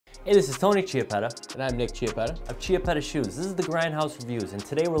Hey, this is Tony Chiappetta And I'm Nick Chiappetta of Chiappetta Shoes. This is the Grindhouse Reviews, and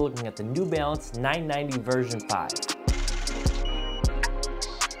today we're looking at the New Balance 990 version 5.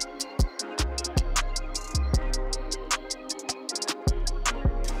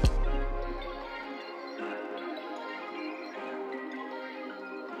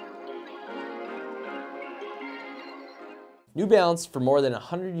 New Balance, for more than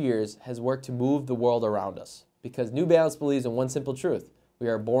 100 years, has worked to move the world around us. Because New Balance believes in one simple truth: we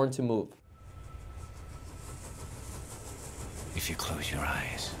are born to move. If you close your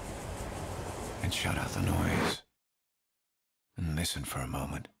eyes and shut out the noise and listen for a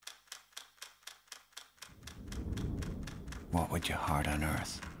moment, what would your heart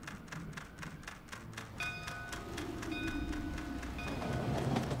unearth?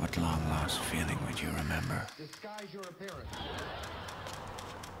 What long-lost feeling would you remember? Disguise your appearance.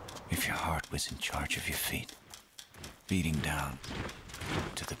 If your heart was in charge of your feet, beating down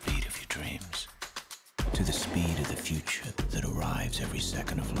to the beat of your dreams, to the speed of the future that arrives every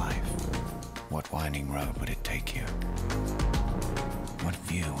second of life, what winding road would it take you? What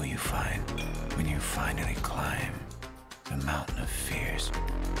view will you find when you finally climb the mountain of fears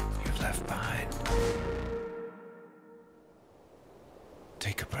you've left behind?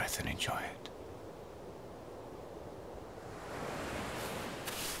 Take a breath and enjoy it.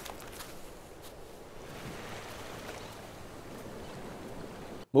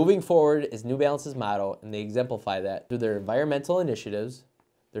 Moving forward is New Balance's motto, and they exemplify that through their environmental initiatives,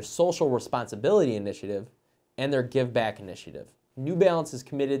 their social responsibility initiative, and their Give Back initiative. New Balance is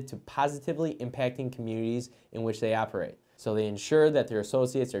committed to positively impacting communities in which they operate. So they ensure that their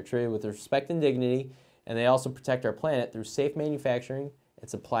associates are treated with respect and dignity, and they also protect our planet through safe manufacturing and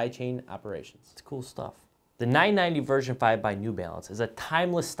supply chain operations. It's cool stuff. The 990 version 5 by New Balance is a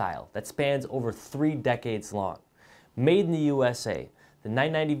timeless style that spans over 3 decades long. Made in the USA, the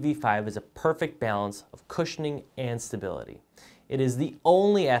 990 V5 is a perfect balance of cushioning and stability. It is the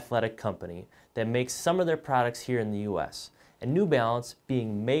only athletic company that makes some of their products here in the US. And New Balance,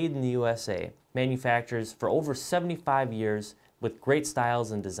 being made in the USA, manufactures for over 75 years with great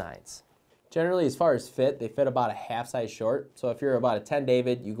styles and designs. Generally, as far as fit, they fit about a half size short. So if you're about a 10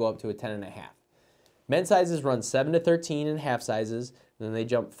 David, you go up to a 10 and a half. Men's sizes run 7 to 13 in half sizes, and then they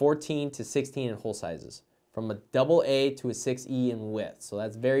jump 14 to 16 in whole sizes, from a double A to a 6E in width. So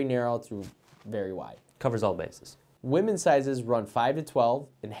that's very narrow to very wide. Covers all bases. Women's sizes run 5 to 12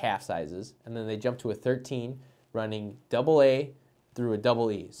 in half sizes, and then they jump to a 13, running double A through a double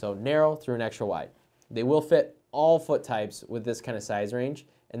E. So narrow through an extra wide. They will fit all foot types with this kind of size range,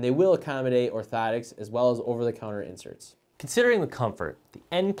 and they will accommodate orthotics as well as over-the-counter inserts. Considering the comfort, the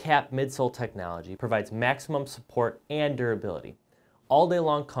end cap midsole technology provides maximum support and durability. All day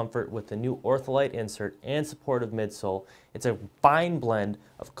long comfort with the new Ortholite insert and supportive midsole. It's a fine blend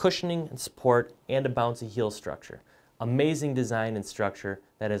of cushioning and support and a bouncy heel structure. Amazing design and structure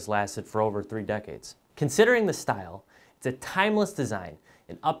that has lasted for over 3 decades. Considering the style, it's a timeless design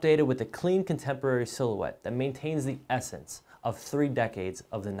and updated with a clean contemporary silhouette that maintains the essence of 3 decades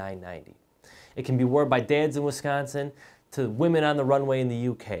of the 990. It can be worn by dads in Wisconsin to women on the runway in the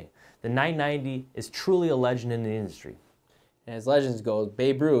UK. The 990 is truly a legend in the industry. And as legends go,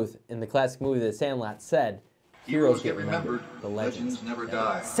 Babe Ruth, in the classic movie The Sandlot, said, "Heroes get remembered, the legends never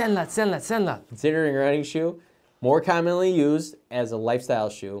die." Sandlot, Sandlot, Sandlot. Considering a running shoe, more commonly used as a lifestyle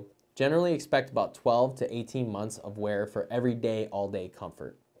shoe, generally expect about 12 to 18 months of wear for everyday, all-day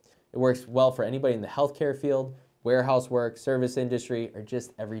comfort. It works well for anybody in the healthcare field, warehouse work, service industry, or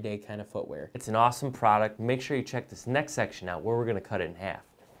just everyday kind of footwear. It's an awesome product. Make sure you check this next section out where we're going to cut it in half.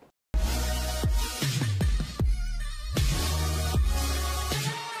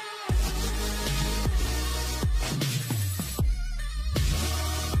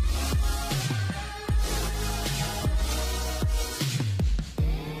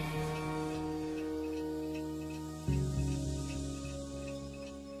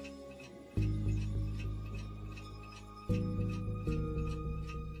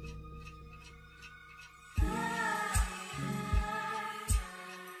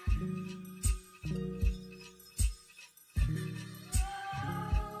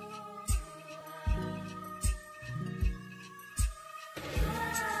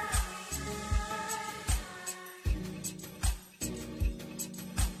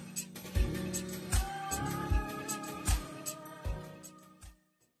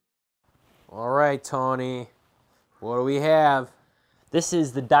 All right, Tony, what do we have? This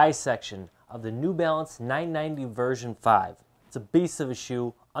is the dye section of the New Balance 990 version 5. It's a beast of a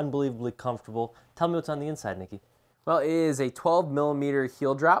shoe, unbelievably comfortable. Tell me what's on the inside, Nikki. Well, it is a 12 millimeter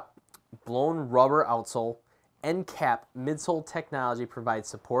heel drop, blown rubber outsole, end cap midsole technology provides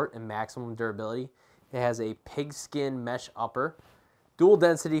support and maximum durability. It has a pigskin mesh upper, dual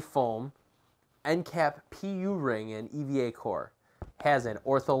density foam, end cap PU ring, and EVA core. Has an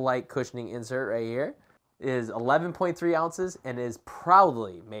ortholite cushioning insert right here. It is 11.3 ounces and is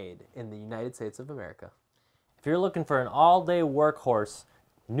proudly made in the United States of America. If you're looking for an all-day workhorse,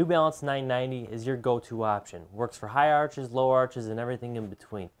 New Balance 990 is your go-to option. Works for high arches, low arches, and everything in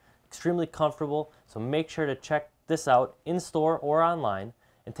between. Extremely comfortable, so make sure to check this out in-store or online,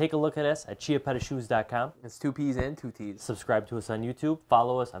 and take a look at us at chiappettashoes.com. It's 2 P's and 2 T's. Subscribe to us on YouTube,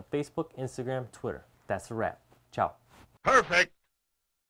 follow us on Facebook, Instagram, Twitter. That's a wrap. Ciao. Perfect.